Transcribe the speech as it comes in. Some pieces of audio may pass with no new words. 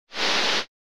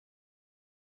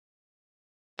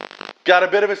Got a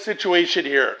bit of a situation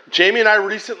here. Jamie and I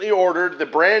recently ordered the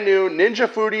brand new Ninja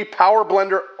Foodi Power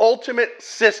Blender Ultimate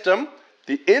System.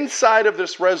 The inside of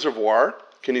this reservoir,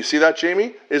 can you see that,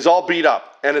 Jamie, is all beat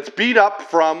up. And it's beat up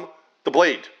from the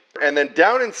blade. And then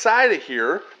down inside of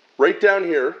here, right down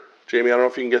here, Jamie, I don't know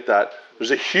if you can get that,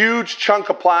 there's a huge chunk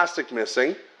of plastic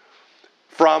missing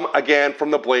from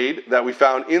the blade that we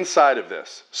found inside of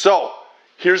this. So,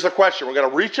 here's the question. We're gonna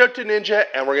reach out to Ninja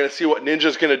and we're gonna see what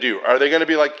Ninja's gonna do. Are they gonna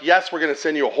be like, yes, we're gonna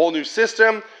send you a whole new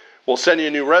system, we'll send you a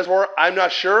new reservoir? I'm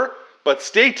not sure, but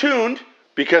stay tuned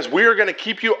because we are gonna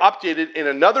keep you updated in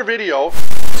another video.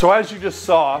 So as you just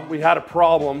saw, we had a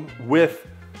problem with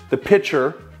the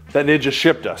pitcher that Ninja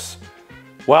shipped us.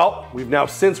 Well, we've now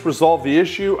since resolved the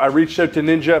issue. I reached out to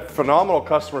Ninja, phenomenal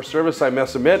customer service, I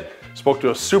must admit. Spoke to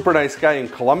a super nice guy in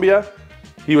Colombia.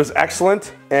 He was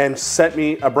excellent and sent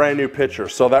me a brand new pitcher.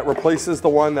 So that replaces the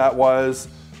one that was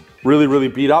really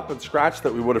beat up and scratched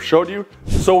that we would have showed you.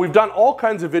 So we've done all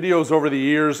kinds of videos over the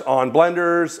years on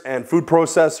blenders and food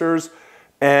processors,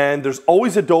 and there's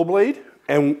always a dough blade,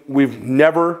 and we've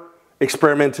never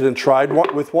experimented and tried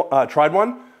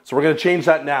one. So we're gonna change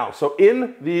that now. So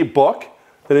in the book,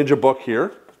 the Ninja book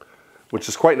here, which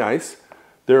is quite nice,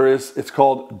 it's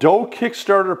called Dough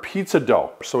Kickstarter Pizza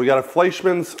Dough. So we got a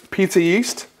Fleischmann's pizza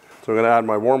yeast. So I'm gonna add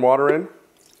my warm water in.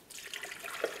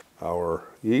 Our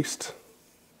yeast.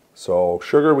 So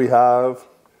sugar we have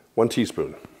 1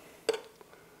 teaspoon.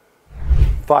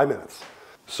 5 minutes.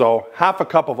 So half a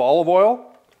cup of olive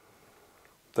oil.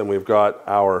 Then we've got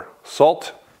our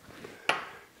salt.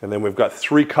 And then we've got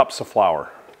 3 cups of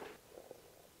flour.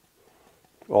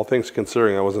 All things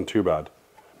considering, that wasn't too bad.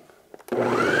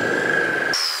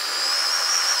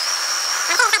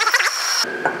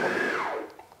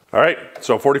 All right,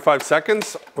 so 45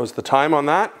 seconds was the time on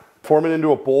that. Form it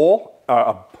into a ball,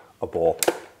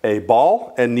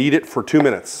 and knead it for 2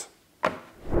 minutes.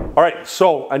 All right,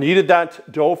 so I kneaded that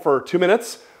dough for 2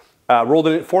 minutes,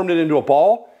 formed it into a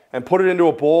ball, and put it into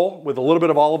a bowl with a little bit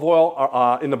of olive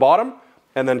oil in the bottom,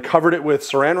 and then covered it with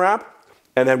saran wrap,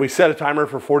 and then we set a timer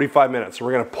for 45 minutes. So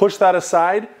we're gonna push that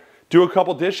aside, do a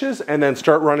couple dishes, and then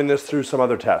start running this through some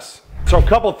other tests. So a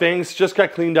couple things, just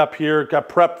got cleaned up here, got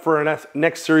prepped for a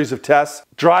next series of tests.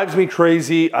 Drives me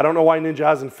crazy. I don't know why Ninja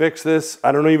hasn't fixed this.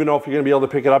 I don't even know if you're gonna be able to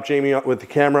pick it up, Jamie, with the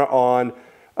camera on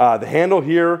the handle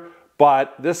here,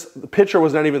 but the pitcher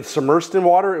was not even submersed in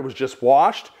water, it was just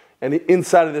washed, and the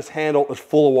inside of this handle is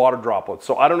full of water droplets.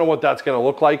 So I don't know what that's gonna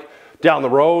look like down the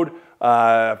road,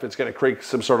 if it's gonna create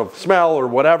some sort of smell or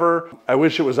whatever. I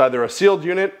wish it was either a sealed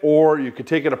unit or you could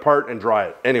take it apart and dry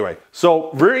it. Anyway,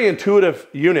 so very intuitive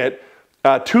unit.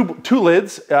 Two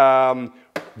lids.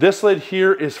 This lid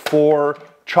here is for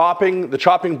the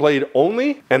chopping blade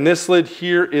only, and this lid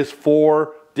here is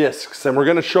for discs. And we're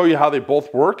gonna show you how they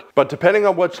both work, but depending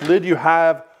on which lid you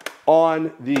have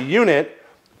on the unit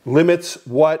limits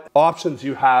what options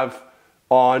you have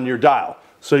on your dial.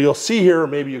 So you'll see here,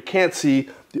 maybe you can't see,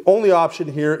 the only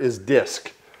option here is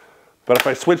disc. But if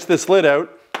I switch this lid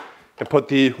out and put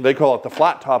they call it the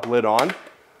flat top lid on,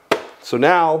 so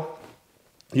now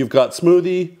you've got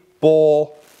smoothie,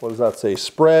 bowl, what does that say,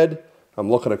 spread. I'm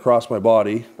looking across my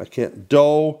body. I can't,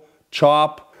 dough,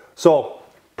 chop. So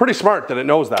pretty smart that it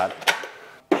knows that.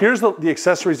 Here's the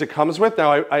accessories it comes with.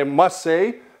 Now I must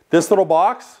say, this little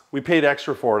box, we paid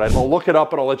extra for it. I'll look it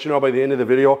up and I'll let you know by the end of the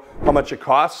video how much it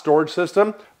costs, storage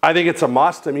system. I think it's a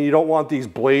must. I mean, you don't want these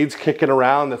blades kicking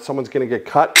around that someone's gonna get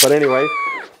cut. But anyway,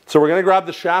 so we're gonna grab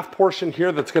the shaft portion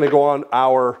here that's gonna go on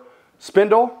our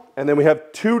spindle. And then we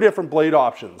have 2 different blade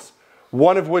options,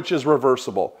 one of which is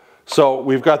reversible. So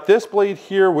we've got this blade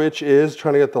here, which is,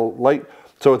 trying to get the light,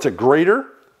 so it's a grater,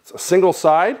 it's a single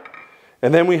side.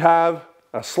 And then we have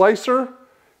a slicer,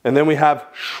 and then we have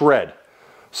shred.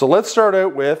 So let's start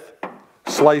out with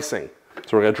slicing.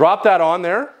 So we're gonna drop that on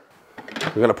there.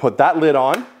 We're gonna put that lid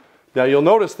on. Now you'll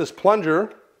notice this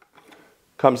plunger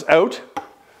comes out,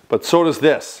 but so does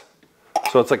this.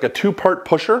 So it's like a 2-part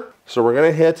pusher. So we're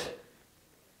gonna hit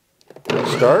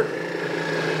start,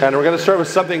 and we're gonna start with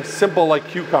something simple like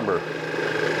cucumber.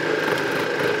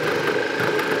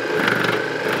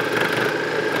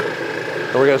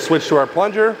 And we're gonna switch to our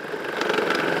plunger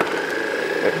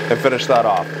and finish that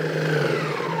off.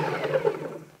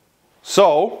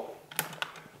 So,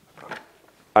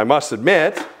 I must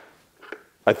admit,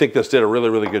 I think this did a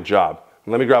really good job.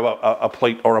 Let me grab a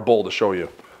plate or a bowl to show you.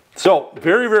 So,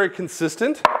 very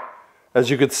consistent, as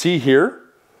you can see here,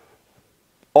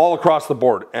 all across the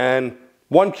board. And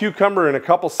 1 cucumber in a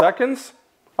couple seconds,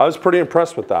 I was pretty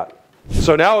impressed with that.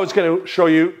 So now I was gonna show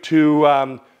you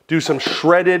to do some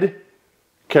shredded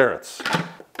carrots.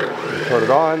 Put it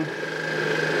on.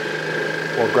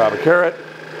 We'll grab a carrot.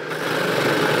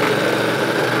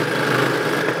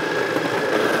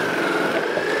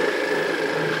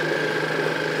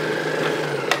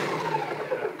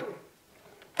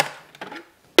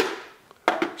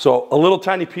 So a little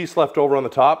tiny piece left over on the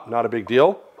top, not a big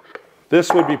deal.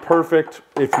 This would be perfect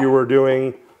if you were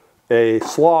doing a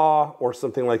slaw or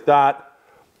something like that.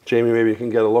 Jamie, maybe you can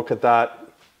get a look at that.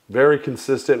 Very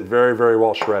consistent, very, very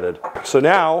well shredded. So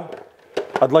now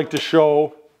I'd like to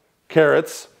show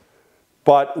carrots,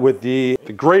 but with the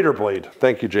grater blade.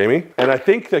 Thank you, Jamie. And I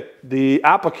think that the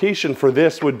application for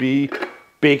this would be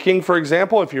baking, for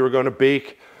example, if you were going to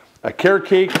bake a carrot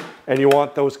cake and you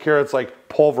want those carrots like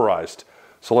pulverized.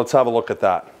 So let's have a look at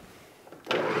that.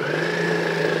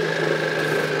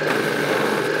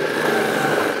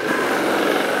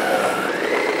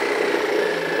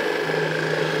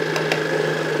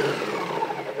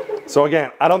 So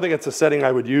again, I don't think it's a setting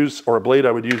I would use or a blade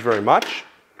I would use very much,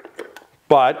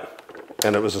 but,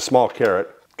 and it was a small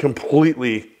carrot,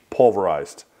 completely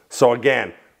pulverized. So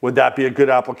again, would that be a good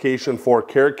application for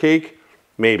carrot cake?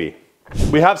 Maybe.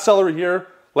 We have celery here.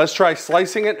 Let's try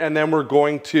slicing it, and then we're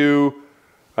going to,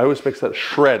 I always mix that,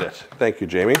 shred it. Thank you,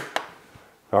 Jamie.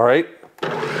 All right.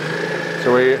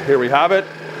 So here we have it.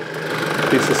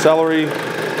 Piece of celery.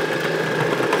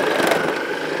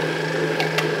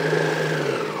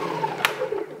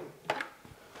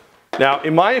 Now,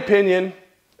 in my opinion,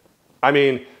 I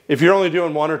mean, if you're only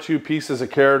doing 1 or 2 pieces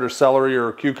of carrot or celery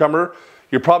or cucumber,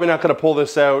 you're probably not going to pull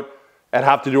this out and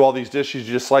have to do all these dishes.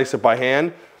 You just slice it by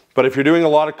hand. But if you're doing a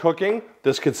lot of cooking,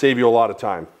 this could save you a lot of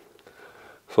time.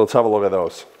 So let's have a look at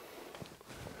those.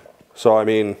 So, I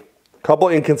mean, a couple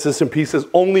inconsistent pieces,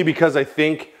 only because I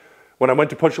think when I went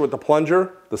to push it with the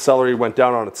plunger, the celery went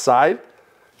down on its side.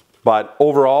 But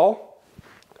overall,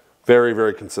 very,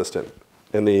 very consistent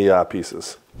in the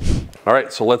pieces. All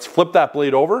right, so let's flip that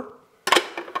blade over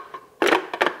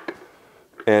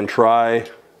and try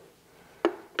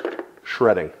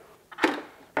shredding. Get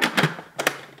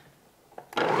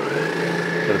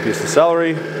a piece of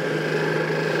celery.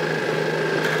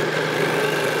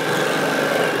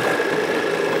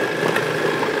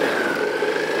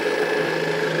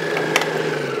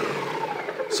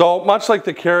 So much like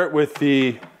the carrot with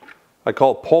the, I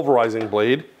call it pulverizing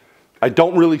blade, I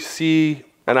don't really see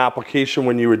an application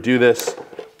when you would do this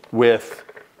with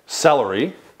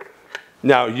celery.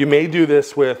 Now, you may do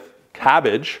this with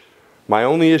cabbage. My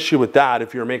only issue with that,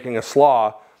 if you're making a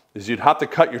slaw, is you'd have to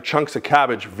cut your chunks of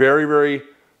cabbage very, very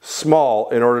small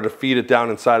in order to feed it down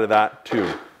inside of that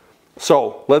tube.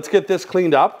 So let's get this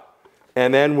cleaned up,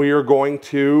 and then we are going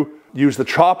to use the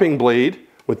chopping blade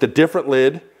with the different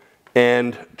lid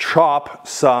and chop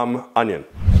some onion.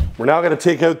 We're now going to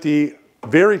take out the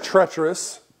very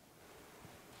treacherous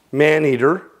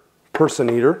man-eater,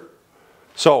 person-eater.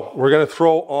 So we're going to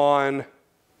throw on,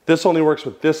 this only works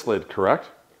with this lid, correct?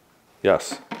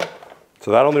 Yes.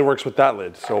 So that only works with that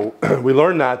lid. So we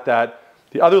learned that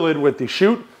the other lid with the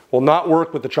chute will not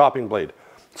work with the chopping blade.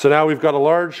 So now we've got a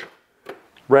large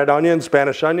red onion,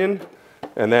 Spanish onion,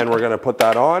 and then we're going to put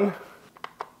that on.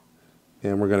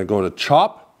 And we're going to go to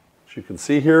chop, as you can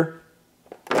see here.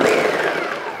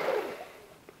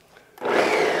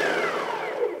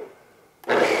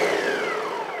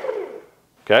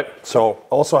 Okay, so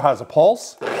also has a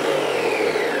pulse.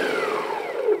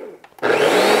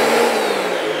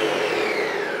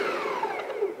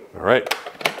 All right.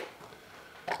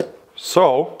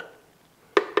 So,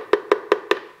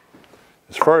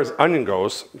 as far as onion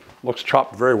goes, looks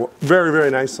chopped very,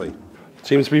 very nicely.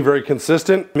 Seems to be very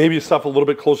consistent. Maybe stuff a little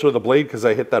bit closer to the blade because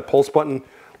I hit that pulse button. It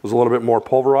was a little bit more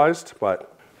pulverized,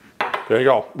 but there you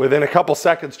go. Within a couple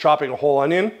seconds chopping a whole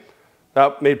onion,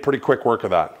 that made pretty quick work of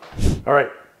that. All right,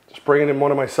 just bringing in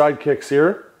one of my sidekicks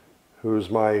here, who's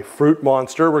my fruit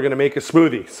monster. We're gonna make a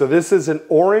smoothie. So this is an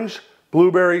orange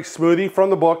blueberry smoothie from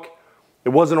the book. It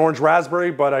was an orange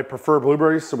raspberry, but I prefer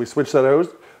blueberries, so we switched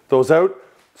those out.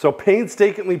 So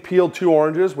painstakingly peeled 2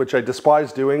 oranges, which I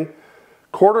despise doing.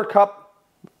 1/4 cup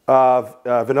of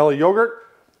vanilla yogurt,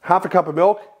 1/2 cup of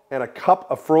milk, and 1 cup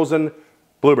of frozen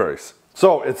blueberries.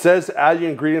 So it says add your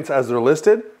ingredients as they're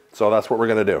listed, so that's what we're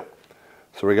gonna do.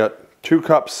 So we got 2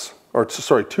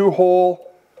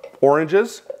 whole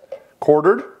oranges,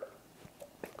 quartered,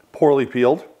 poorly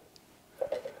peeled.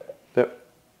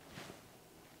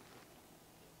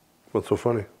 What's so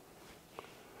funny?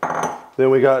 Then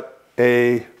we got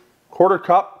a 1/4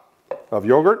 cup of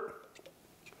yogurt.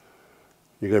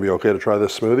 You gonna be okay to try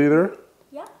this smoothie there?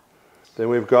 Yeah. Then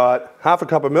we've got 1/2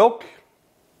 cup of milk.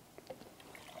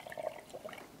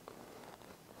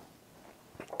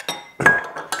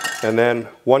 And then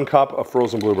 1 cup of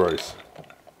frozen blueberries.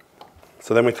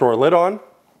 So then we throw our lid on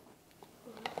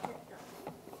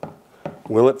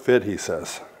Will it fit, he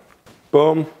says.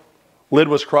 Boom. Lid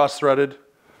was cross-threaded.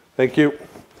 Thank you.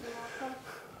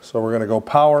 So we're gonna go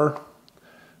power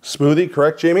smoothie,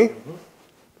 correct, Jamie? Mm-hmm.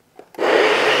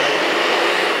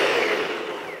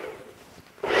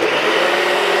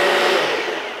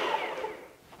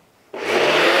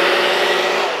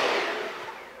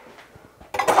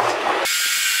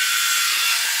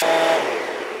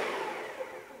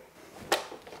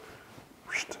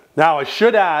 Now I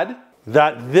should add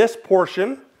that this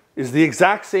portion is the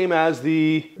exact same as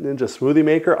the Ninja Smoothie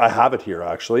Maker. I have it here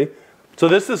actually. So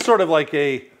this is sort of like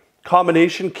a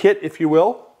combination kit, if you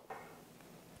will.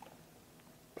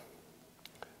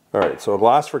 All right, so a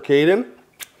glass for Caden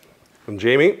and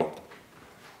Jamie.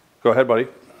 Go ahead, buddy.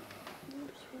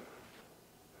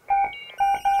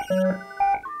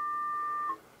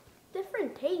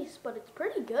 Different taste, but it's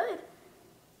pretty good.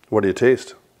 What do you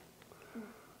taste?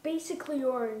 Basically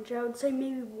orange. I would say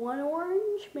maybe 1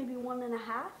 orange, maybe 1.5.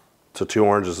 So 2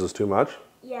 oranges is too much?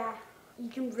 Yeah, you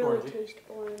can really taste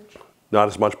orange. Not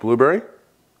as much blueberry?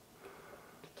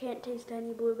 Can't taste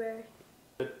any blueberry.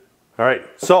 All right,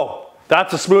 so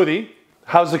that's a smoothie.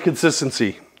 How's the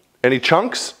consistency? Any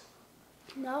chunks?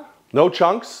 No. No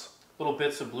chunks? Little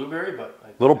bits of blueberry,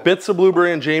 but... Little bits of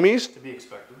blueberry in Jamie's? To be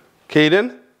expected.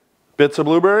 Caden? Bits of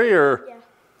blueberry or? Yeah,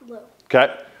 little.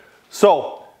 Okay,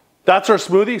 so that's our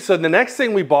smoothie. So the next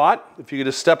thing we bought, if you could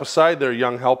just step aside there,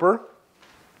 young helper.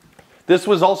 This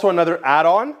was also another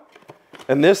add-on,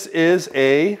 and this is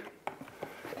a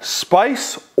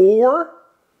spice or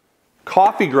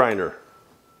coffee grinder.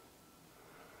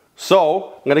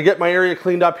 So I'm gonna get my area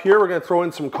cleaned up here. We're gonna throw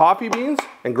in some coffee beans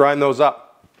and grind those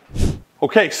up.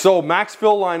 Okay, so max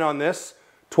fill line on this,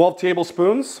 12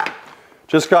 tablespoons.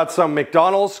 Just got some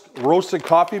McDonald's roasted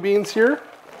coffee beans here.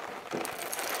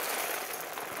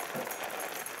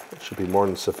 That should be more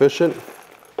than sufficient.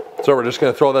 So we're just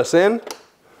gonna throw this in.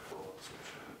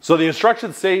 So the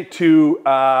instructions say to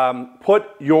put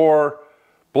your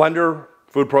blender,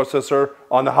 food processor,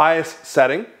 on the highest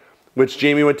setting, which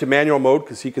Jamie went to manual mode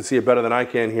because he can see it better than I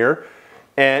can here.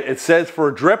 And it says for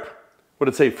drip, what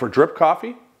did it say, for drip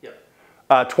coffee?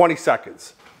 Yep. 20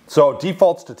 seconds. So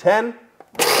defaults to 10.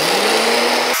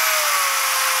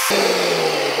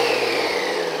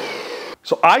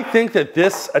 So I think that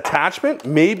this attachment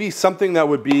may be something that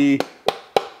would be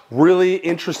really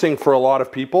interesting for a lot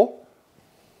of people.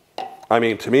 I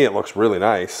mean, to me, it looks really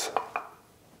nice.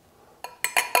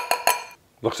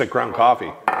 Looks like ground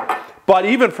coffee. But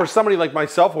even for somebody like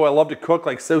myself, who I love to cook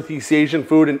like Southeast Asian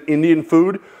food and Indian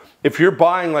food, if you're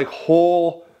buying like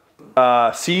whole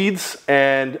seeds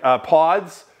and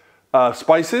pods,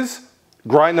 spices,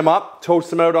 grind them up, toast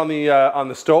them out on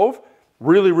the stove.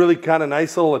 Really, really kind of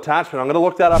nice little attachment. I'm gonna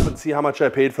look that up and see how much I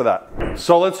paid for that.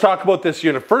 So let's talk about this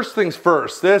unit. First things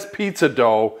first, this pizza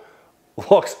dough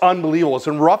looks unbelievable. It's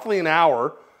in roughly an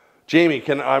hour. Jamie,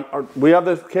 we have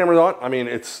the cameras on? I mean,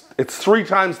 it's 3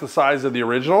 times the size of the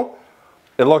original.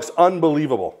 It looks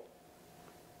unbelievable.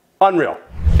 Unreal.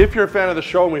 If you're a fan of the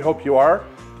show, and we hope you are,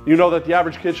 you know that The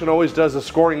Average Kitchen always does a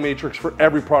scoring matrix for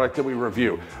every product that we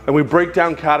review. And we break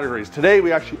down categories. Today,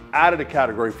 we actually added a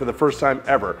category for the first time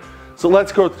ever. So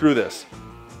let's go through this.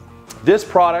 This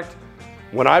product,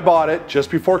 when I bought it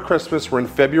just before Christmas, we're in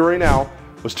February now,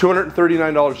 was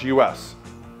 $239 US.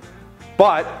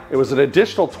 But it was an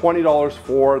additional $20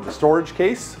 for the storage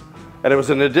case, and it was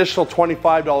an additional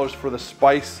 $25 for the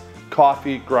spice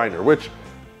coffee grinder, which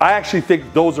I actually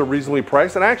think those are reasonably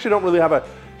priced, and I actually don't really have a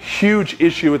huge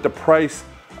issue with the price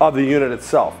of the unit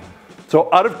itself.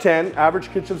 So out of 10,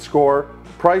 average kitchen score,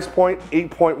 price point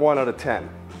 8.1 out of 10.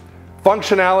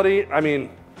 Functionality, I mean,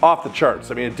 off the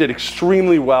charts. I mean, it did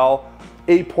extremely well,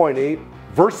 8.8.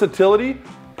 Versatility,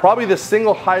 probably the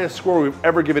single highest score we've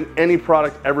ever given any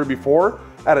product ever before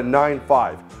at a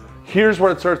 9.5. Here's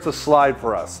where it starts to slide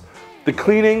for us. The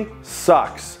cleaning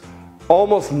sucks.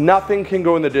 Almost nothing can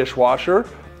go in the dishwasher.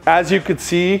 As you could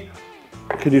see,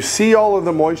 can you see all of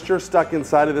the moisture stuck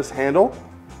inside of this handle?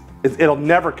 It'll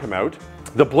never come out.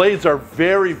 The blades are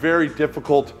very, very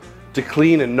difficult to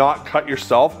clean and not cut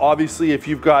yourself. Obviously, if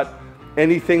you've got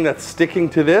anything that's sticking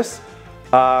to this,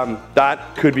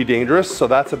 that could be dangerous, so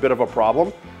that's a bit of a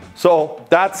problem. So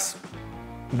that's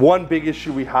one big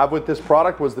issue we have with this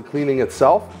product, was the cleaning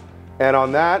itself. And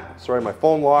on that, sorry, my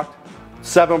phone locked,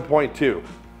 7.2.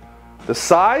 The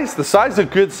size is a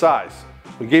good size.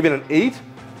 We gave it an 8.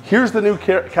 Here's the new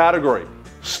category,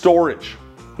 storage.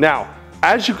 Now,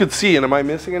 as you could see, and am I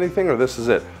missing anything, or this is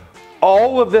it?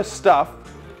 All of this stuff,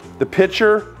 the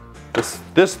pitcher,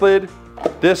 this lid,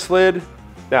 this lid.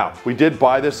 Now, we did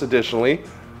buy this additionally.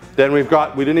 Then we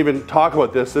didn't even talk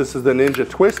about this. This is the Ninja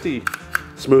Twisty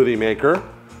smoothie maker.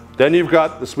 Then you've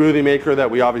got the smoothie maker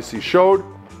that we obviously showed,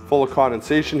 full of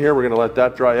condensation here. We're gonna let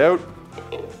that dry out.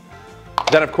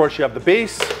 Then of course you have the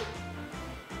base.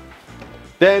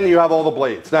 Then you have all the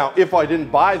blades. Now, if I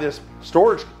didn't buy this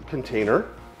storage container,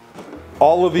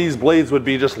 all of these blades would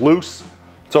be just loose.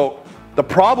 So the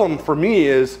problem for me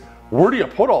is, where do you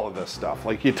put all of this stuff?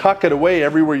 Like, you tuck it away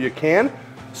everywhere you can.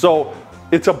 So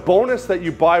it's a bonus that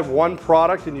you buy one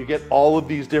product and you get all of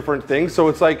these different things. So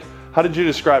it's like, how did you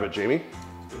describe it, Jamie?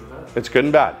 It's good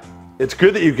and bad. It's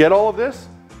good that you get all of this.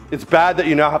 It's bad that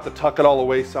you now have to tuck it all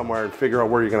away somewhere and figure out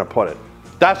where you're gonna put it.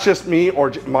 That's just me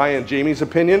or my and Jamie's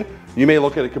opinion. You may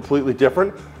look at it completely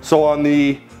different. So on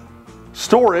the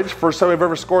storage, first time I've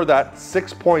ever scored that,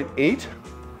 6.8.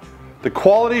 The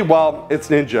quality, well, it's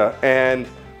Ninja, and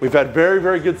we've had very,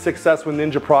 very good success with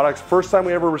Ninja products. First time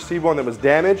we ever received one that was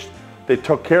damaged, they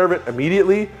took care of it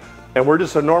immediately, and we're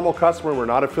just a normal customer. We're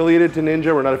not affiliated to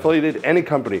Ninja, we're not affiliated to any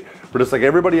company. We're just like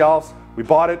everybody else. We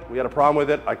bought it, we had a problem with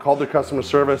it, I called their customer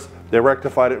service, they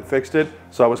rectified it and fixed it,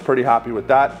 so I was pretty happy with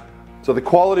that. So the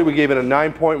quality, we gave it a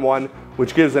 9.1,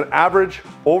 which gives an average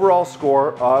overall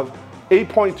score of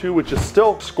 8.2, which is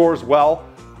still scores well,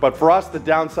 but for us, the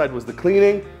downside was the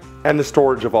cleaning and the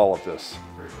storage of all of this.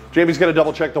 Jamie's gonna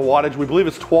double check the wattage. We believe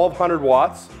it's 1200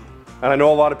 watts, and I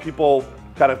know a lot of people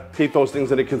kind of take those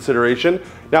things into consideration.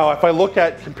 Now, if I look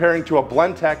at comparing to a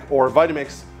Blendtec or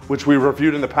Vitamix, which we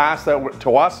reviewed in the past, that were,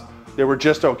 to us, they were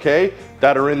just okay,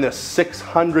 that are in the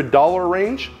 $600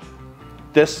 range,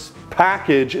 this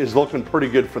package is looking pretty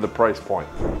good for the price point.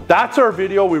 That's our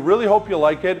video. We really hope you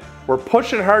like it. We're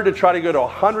pushing hard to try to go to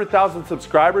 100,000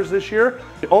 subscribers this year.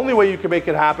 The only way you can make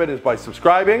it happen is by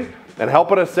subscribing and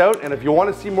helping us out. And if you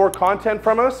want to see more content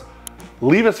from us,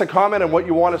 leave us a comment on what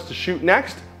you want us to shoot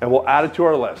next, and we'll add it to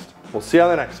our list. We'll see you on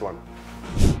the next one.